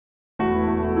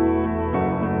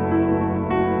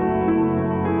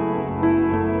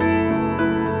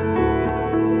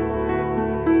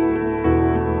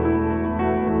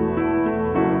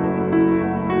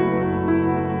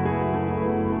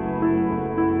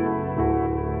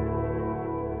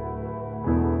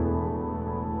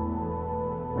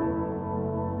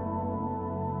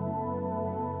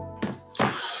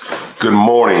Good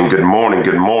morning, good morning,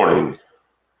 good morning.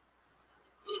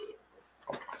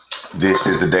 This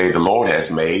is the day the Lord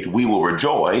has made. We will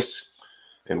rejoice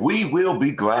and we will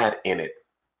be glad in it.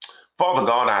 Father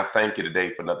God, I thank you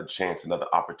today for another chance, another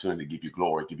opportunity to give you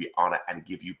glory, give you honor, and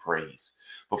give you praise.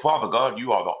 But Father God,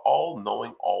 you are the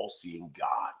all-knowing, all-seeing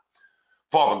God.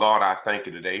 Father God, I thank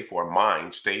you today for a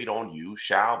mind stayed on you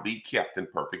shall be kept in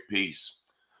perfect peace.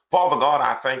 Father God,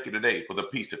 I thank you today for the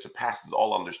peace that surpasses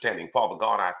all understanding. Father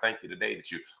God, I thank you today that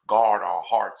you guard our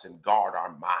hearts and guard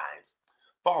our minds.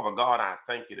 Father God, I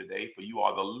thank you today for you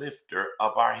are the lifter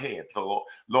of our head.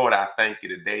 Lord, I thank you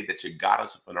today that you got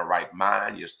us in the right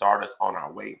mind. You start us on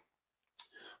our way.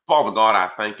 Father God, I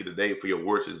thank you today for your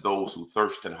words as those who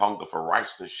thirst and hunger for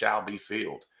righteousness shall be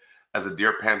filled. As a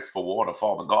deer pants for water,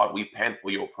 Father God, we pant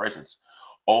for your presence.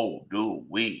 Oh, do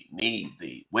we need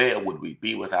thee? Where would we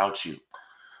be without you?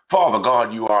 Father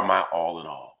God, you are my all in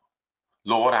all.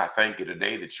 Lord, I thank you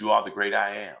today that you are the great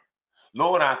I am.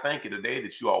 Lord, I thank you today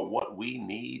that you are what we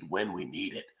need when we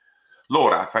need it.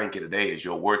 Lord, I thank you today as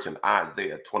your words in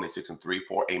Isaiah 26:3,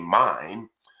 for a mind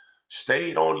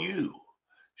stayed on you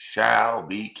shall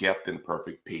be kept in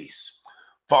perfect peace.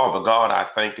 Father God, I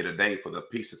thank you today for the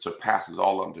peace that surpasses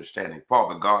all understanding.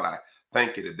 Father God, I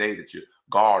thank you today that you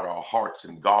guard our hearts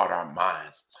and guard our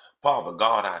minds. Father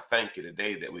God, I thank you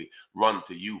today that we run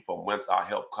to you from whence our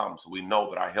help comes. We know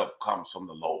that our help comes from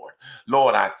the Lord.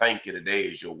 Lord, I thank you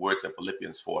today as your words in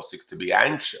Philippians 4:6, to be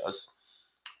anxious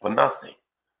for nothing,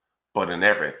 but in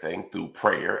everything, through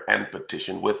prayer and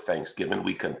petition with thanksgiving,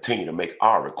 we continue to make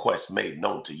our requests made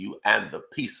known to you, and the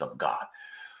peace of God,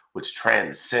 which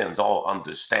transcends all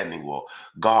understanding, will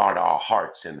guard our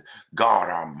hearts and guard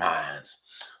our minds.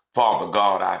 Father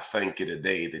God, I thank you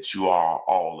today that you are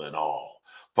all in all.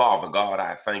 Father God,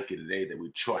 I thank you today that we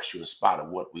trust you in spite of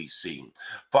what we see.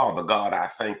 Father God, I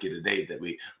thank you today that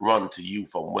we run to you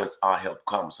from whence our help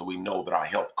comes, so we know that our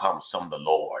help comes from the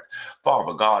Lord.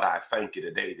 Father God, I thank you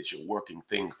today that you're working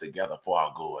things together for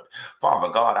our good. Father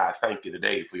God, I thank you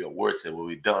today for your words that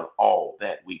we've done all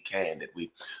that we can, that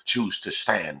we choose to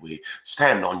stand. We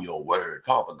stand on your word.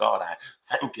 Father God, I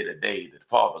thank you today that,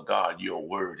 Father God, your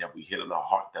word have we hid in our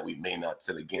heart that we may not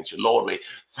sin against you. Lord, we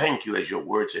thank you as your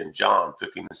words in John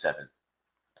 15:7.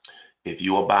 If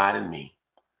you abide in me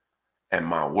and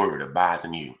my word abides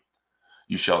in you,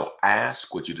 you shall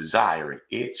ask what you desire and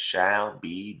it shall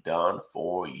be done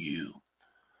for you.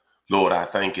 Lord, I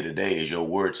thank you today as your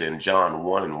words in John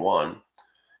 1:1.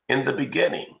 In the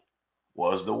beginning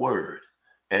was the Word,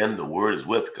 and the Word is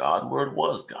with God, and the Word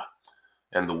was God.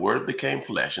 And the Word became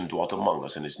flesh and dwelt among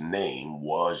us, and his name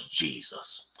was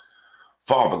Jesus.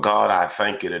 Father God, I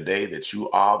thank you today that you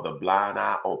are the blind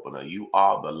eye opener. You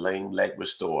are the lame leg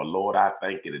restorer. Lord, I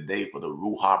thank you today for the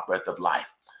Ruach breath of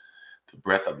life. The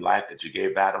breath of life that you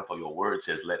gave Adam, for your word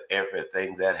says, let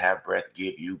everything that have breath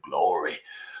give you glory.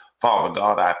 Father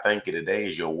God, I thank you today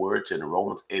as your words in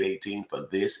Romans 8:18, for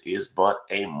this is but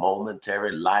a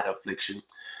momentary light affliction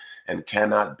and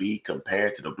cannot be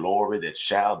compared to the glory that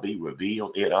shall be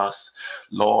revealed in us.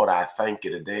 Lord, I thank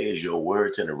you today as your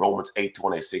words in Romans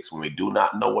 8:26, when we do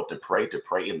not know what to pray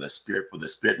in the Spirit, for the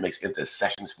Spirit makes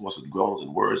intercessions for us with groans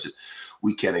and words that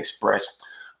we can express,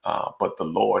 but the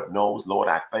Lord knows. Lord,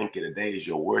 I thank you today as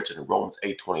your words in Romans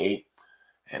 8:28,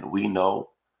 and we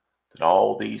know that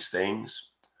all these things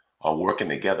are working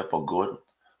together for good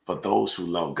for those who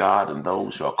love God and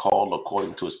those who are called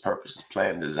according to his purposes,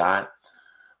 plan, and design.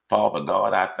 Father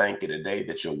God, I thank you today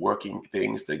that you're working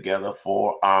things together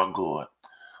for our good.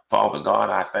 Father God,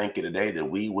 I thank you today that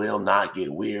we will not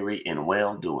get weary in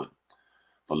well-doing.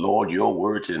 For Lord, your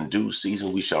words in due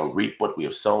season, we shall reap what we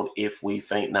have sown if we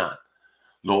faint not.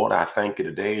 Lord, I thank you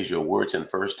today as your words in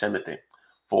 1 Timothy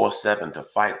 4:7, to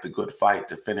fight the good fight,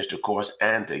 to finish the course,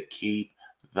 and to keep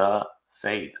the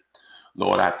faith.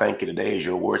 Lord, I thank you today as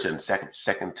your words in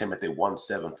 2 Timothy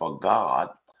 1:7, for God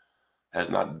has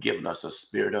not given us a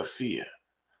spirit of fear,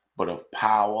 but of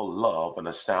power, love, and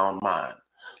a sound mind.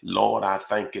 Lord, I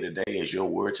thank you today as your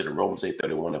words in Romans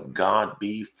 8:31, if God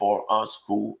be for us,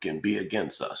 who can be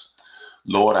against us?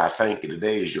 Lord, I thank you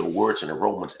today as your words in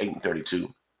Romans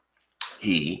 8:32,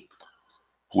 he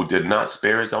who did not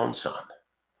spare his own son,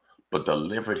 but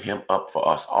delivered him up for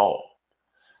us all,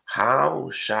 how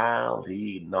shall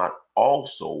he not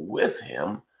also with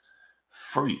him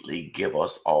freely give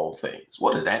us all things?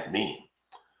 What does that mean?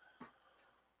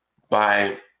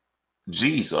 By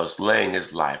Jesus laying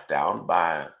his life down,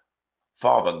 by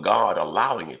Father God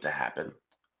allowing it to happen,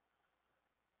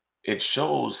 it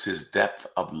shows his depth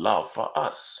of love for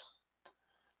us.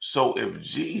 So if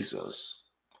Jesus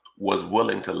was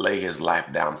willing to lay his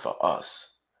life down for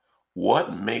us,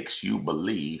 What makes you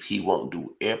believe he won't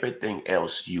do everything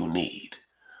else you need?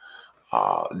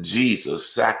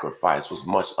 Jesus' sacrifice was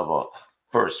much of a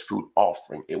first fruit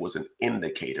offering. It was an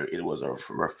indicator. It was a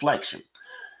reflection.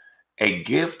 A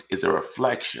gift is a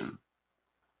reflection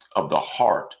of the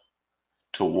heart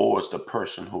towards the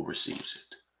person who receives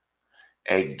it.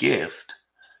 A gift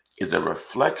is a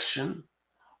reflection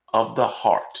of the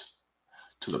heart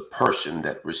to the person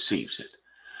that receives it.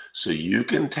 So you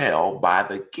can tell by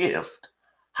the gift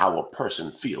how a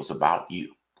person feels about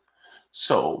you.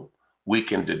 So we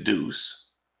can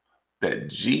deduce that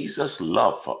Jesus'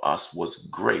 love for us was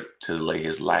great to lay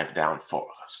his life down for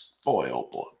us. Boy, oh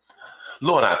boy.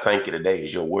 Lord, I thank you today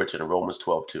as your words in Romans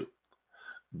 12:2.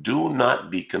 Do not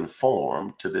be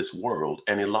conformed to this world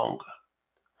any longer,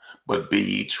 but be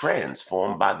ye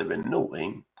transformed by the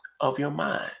renewing of your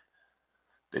mind,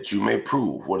 that you may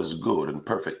prove what is good and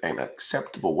perfect and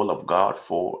acceptable will of God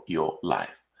for your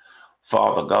life.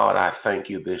 Father God, I thank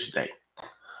you this day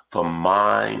for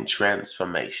mind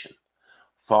transformation.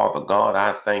 Father God,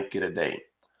 I thank you today,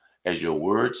 as your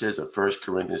word says in 1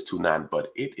 Corinthians 2:9,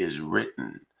 but it is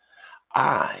written,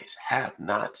 eyes have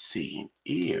not seen,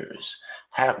 ears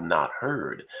have not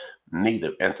heard,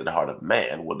 neither entered the heart of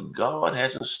man what God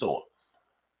has in store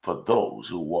for those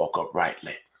who walk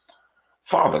uprightly.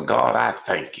 Father God, I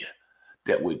thank you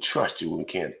that we trust you when we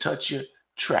can't touch you,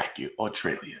 track you, or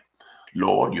trail you.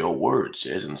 Lord, your word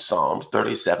says in Psalms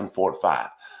 37:4-5,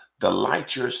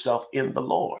 delight yourself in the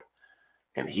Lord,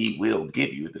 and he will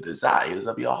give you the desires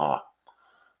of your heart.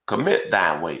 Commit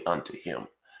thy way unto him.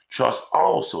 Trust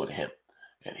also in him,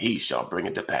 and he shall bring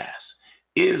it to pass.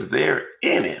 Is there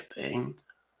anything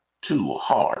too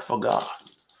hard for God?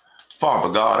 Father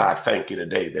God, I thank you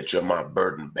today that you're my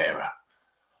burden bearer.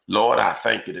 Lord, I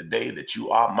thank you today that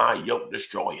you are my yoke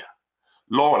destroyer.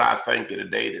 Lord, I thank you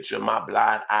today that you're my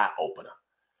blind eye opener.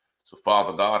 So,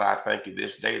 Father God, I thank you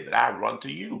this day that I run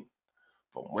to you,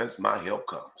 from whence my help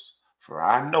comes. For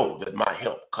I know that my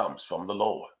help comes from the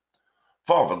Lord.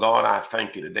 Father God, I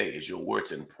thank you today as your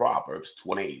words in Proverbs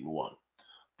 28:1.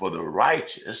 For the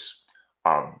righteous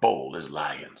are bold as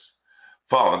lions.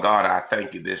 Father God, I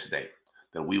thank you this day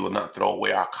that we will not throw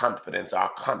away our confidence. Our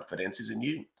confidence is in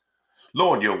you.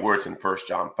 Lord, your words in 1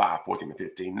 John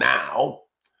 5:14-15. Now,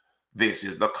 this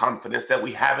is the confidence that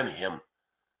we have in him,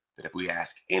 that if we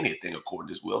ask anything according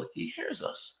to his will, he hears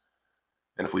us.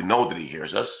 And if we know that he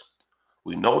hears us,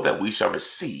 we know that we shall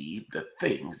receive the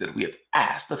things that we have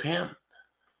asked of him.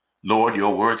 Lord,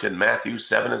 your words in Matthew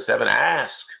 7:7,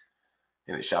 ask,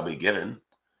 and it shall be given.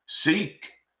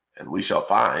 Seek, and we shall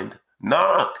find.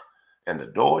 Knock, and the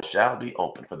door shall be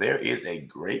open. For there is a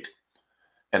great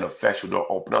and effectual door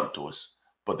open unto us,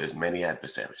 but there's many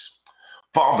adversaries.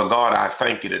 Father God, I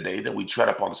thank you today that we tread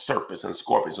upon serpents and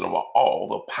scorpions and over all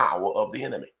the power of the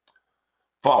enemy.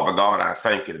 Father God, I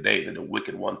thank you today that the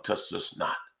wicked one touches us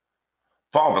not.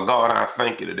 Father God, I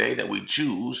thank you today that we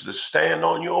choose to stand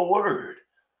on your word.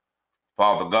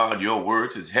 Father God, your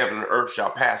word is heaven and earth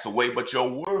shall pass away, but your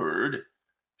word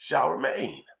shall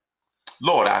remain.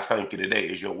 Lord, I thank you today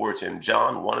as your words in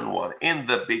John 1:1. In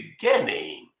the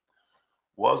beginning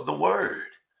was the word,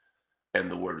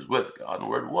 and the word was with God, and the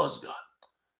word was God.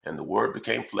 And the word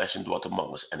became flesh and dwelt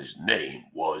among us, and his name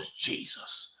was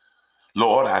Jesus.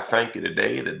 Lord, I thank you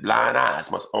today that blind eyes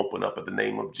must open up at the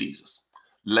name of Jesus.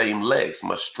 Lame legs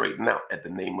must straighten out at the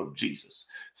name of Jesus.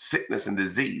 Sickness and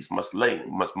disease must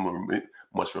remove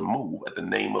at the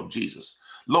name of Jesus.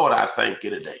 Lord, I thank you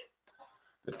today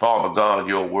that, Father God,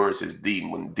 your word says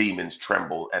when demons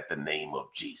tremble at the name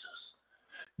of Jesus.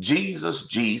 Jesus,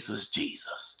 Jesus,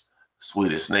 Jesus.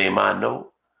 Sweetest name I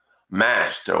know.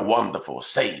 Master, wonderful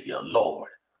Savior,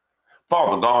 Lord.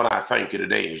 Father God, I thank you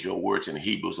today as your words in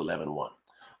Hebrews 11:1.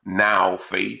 Now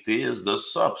faith is the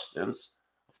substance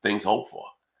of things hoped for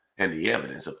and the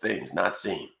evidence of things not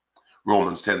seen.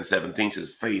 Romans 10:17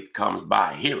 says faith comes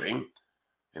by hearing,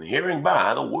 and hearing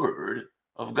by the word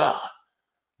of God.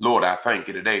 Lord, I thank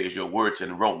you today as your words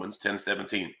in Romans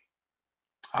 10:17.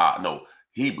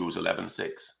 Hebrews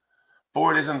 11:6.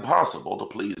 For it is impossible to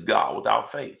please God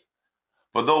without faith.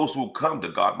 For those who come to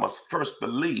God must first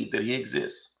believe that he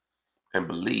exists and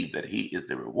believe that he is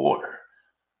the rewarder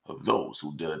of those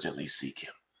who diligently seek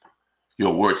him.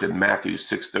 Your words in Matthew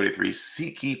 6:33,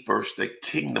 seek ye first the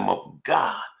kingdom of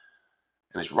God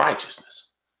and his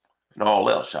righteousness, and all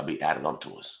else shall be added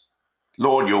unto us.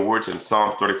 Lord, your words in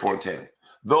Psalms 34:10,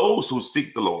 those who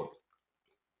seek the Lord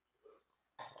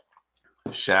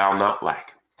shall not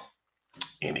lack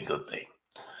any good thing.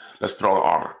 Let's put on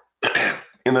armor.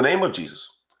 In the name of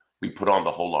Jesus, we put on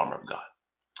the whole armor of God,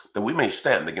 that we may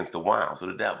stand against the wiles of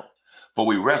the devil. For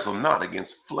we wrestle not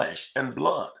against flesh and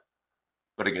blood,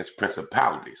 but against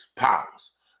principalities,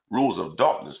 powers, rules of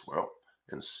darkness world,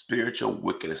 and spiritual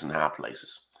wickedness in high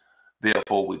places.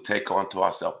 Therefore, we take unto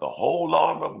ourselves the whole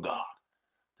armor of God,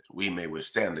 that we may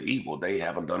withstand the evil day,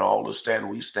 having done all to stand,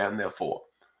 we stand therefore,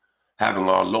 having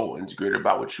our loins girded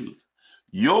about with truth.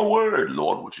 Your word,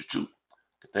 Lord, which is truth,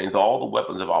 contains all the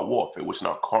weapons of our warfare, which are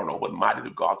not carnal, but mighty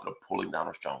to God to the pulling down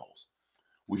of strongholds.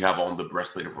 We have on the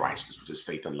breastplate of righteousness, which is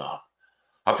faith and love.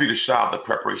 Our feet are shod the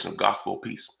preparation of gospel of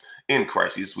peace. In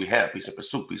Christ Jesus, we have peace and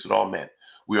pursue peace with all men.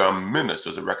 We are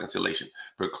ministers of reconciliation,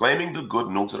 proclaiming the good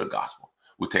news of the gospel.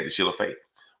 We take the shield of faith,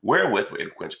 wherewith we can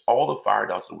quench all the fire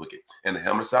darts of the wicked, and the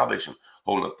helmet of salvation,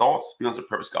 holding the thoughts, feelings, and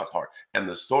purpose of God's heart, and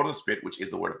the sword of the Spirit, which is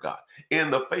the word of God.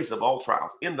 In the face of all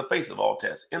trials, in the face of all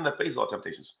tests, in the face of all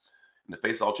temptations, in the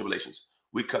face of all tribulations,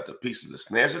 we cut to pieces the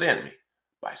snares of the enemy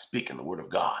by speaking the word of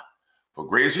God. For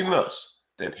greater is he in us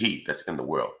than he that's in the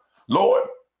world. Lord,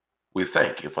 we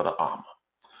thank you for the armor.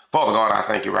 Father God, I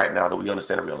thank you right now that we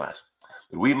understand and realize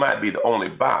that we might be the only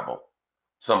Bible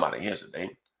somebody hears today.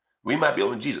 We might be the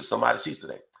only Jesus somebody sees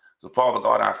today. So Father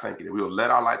God, I thank you that we will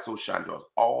let our light so shine to us,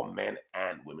 all men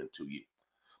and women, to you.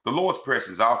 The Lord's prayer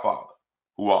is, our Father,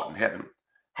 who art in heaven,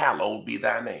 hallowed be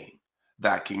thy name.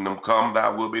 Thy kingdom come, thy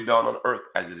will be done on earth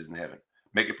as it is in heaven.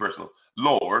 Make it personal.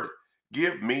 Lord,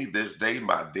 give me this day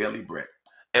my daily bread,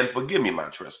 and forgive me my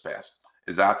trespass,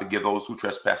 as I forgive those who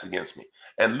trespass against me.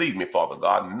 And lead me, Father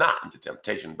God, not into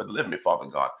temptation, but deliver me, Father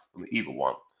God, from the evil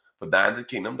one. For thine is the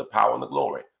kingdom, the power, and the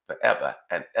glory, forever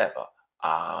and ever.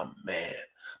 Amen.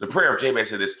 The prayer of Jabez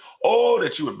said this: oh,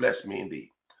 that you would bless me indeed.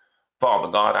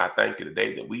 Father God, I thank you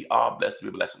today that we are blessed to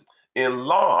be blessed.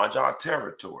 Enlarge our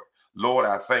territory. Lord,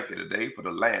 I thank you today for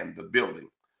the land, the building,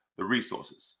 the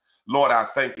resources. Lord, I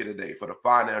thank you today for the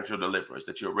financial deliverers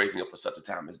that you're raising up for such a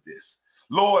time as this.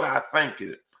 Lord, I thank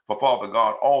you for, Father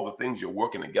God, all the things you're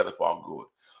working together for our good.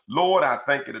 Lord, I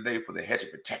thank you today for the hedge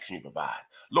of protection you provide.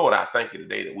 Lord, I thank you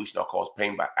today that we shall not cause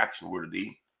pain by action, word, or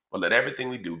deed, but let everything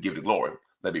we do give you glory.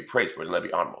 Let it be praised for it and let it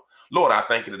be honorable. Lord, I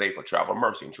thank you today for travel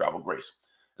mercy and travel grace,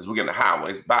 as we get in the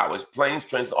highways, byways, planes,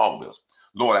 trains, and automobiles.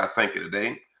 Lord, I thank you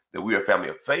today that we are a family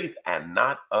of faith and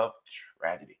not of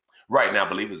tragedy. Right now,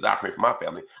 believers, I pray for my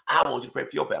family. I want you to pray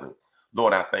for your family.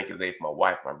 Lord, I thank you today for my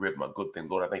wife, my rib, my good thing.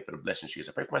 Lord, I thank you for the blessing she is.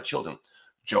 I pray for my children,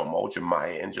 Jomo,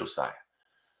 Jemiah, and Josiah.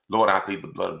 Lord, I plead the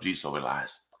blood of Jesus over their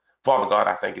lives. Father God,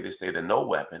 I thank you this day that no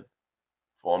weapon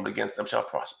formed against them shall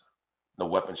prosper. No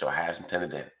weapon shall have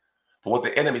intended in. For what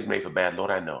the enemy's made for bad, Lord,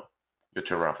 I know you'll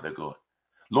turn around for their good.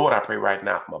 Lord, I pray right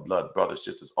now for my blood brothers,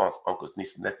 sisters, aunts, uncles,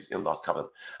 nieces, nephews, in-laws,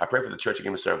 covenant. I pray for the church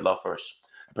again to serve love first.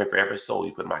 I pray for every soul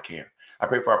you put in my care. I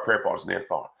pray for our prayer partners near and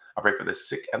far. I pray for the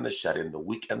sick and the shut-in, the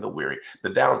weak and the weary, the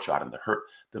downtrodden, the hurt,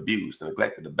 the abused, the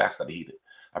neglected, the backslided, the heathen.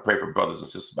 I pray for brothers and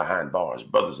sisters behind bars,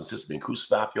 brothers and sisters being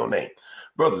crucified for your name,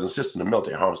 brothers and sisters in the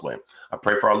military harm's way. I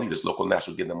pray for our leaders, local and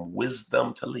national, give them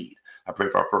wisdom to lead. I pray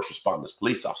for our first responders,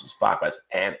 police officers, firefighters,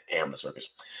 and ambulance workers.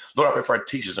 Lord, I pray for our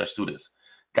teachers and our students,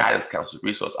 guidance counselors,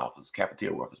 resource officers,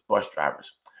 cafeteria workers, bus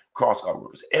drivers, cross-guard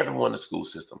workers, everyone in the school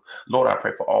system. Lord, I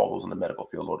pray for all those in the medical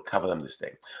field. Lord, cover them this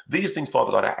day. These things,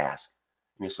 Father God, I ask.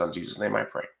 In your son, Jesus' name I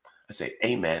pray. I say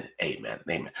amen, amen,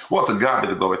 and amen. Well, to God be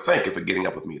the glory. Thank you for getting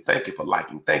up with me. Thank you for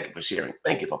liking. Thank you for sharing.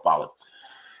 Thank you for following.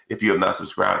 If you have not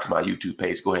subscribed to my YouTube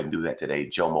page, go ahead and do that today.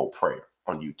 Jomo Prayer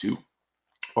on YouTube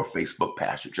or Facebook,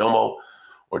 Pastor Jomo,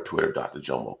 or Twitter, Dr.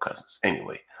 Jomo Cousins.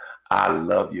 Anyway, I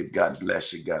love you. God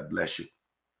bless you. God bless you.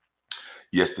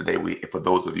 Yesterday, for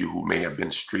those of you who may have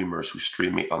been streamers who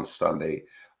streamed me on Sunday,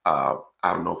 I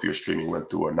don't know if your streaming went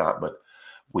through or not, but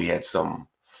we had some,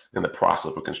 in the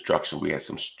process of construction, we had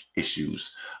some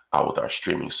issues with our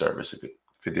streaming service. If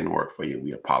it didn't work for you,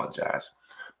 we apologize.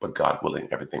 But God willing,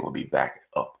 everything will be back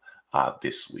up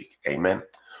this week. Amen.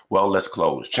 Well, let's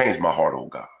close. Change my heart, oh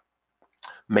God.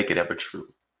 Make it ever true.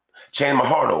 Change my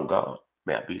heart, oh God.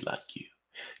 May I be like you.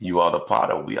 You are the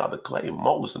potter, we are the clay.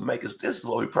 Mold us and make us. This is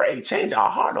what we pray. Change our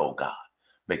heart, oh God.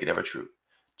 Make it ever true.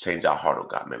 Change our heart, oh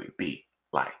God. May we be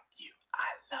like you.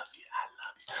 I love you. I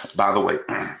love you. By the way,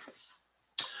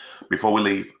 before we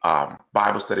leave,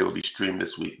 Bible study will be streamed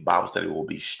this week. Bible study will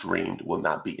be streamed, will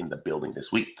not be in the building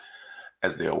this week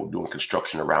as they're doing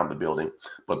construction around the building.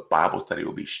 But Bible study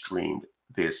will be streamed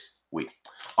this week.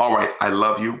 All right. I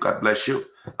love you. God bless you.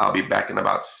 I'll be back in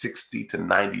about 60 to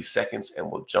 90 seconds and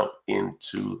we'll jump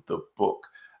into the book.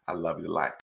 I love you to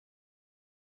life.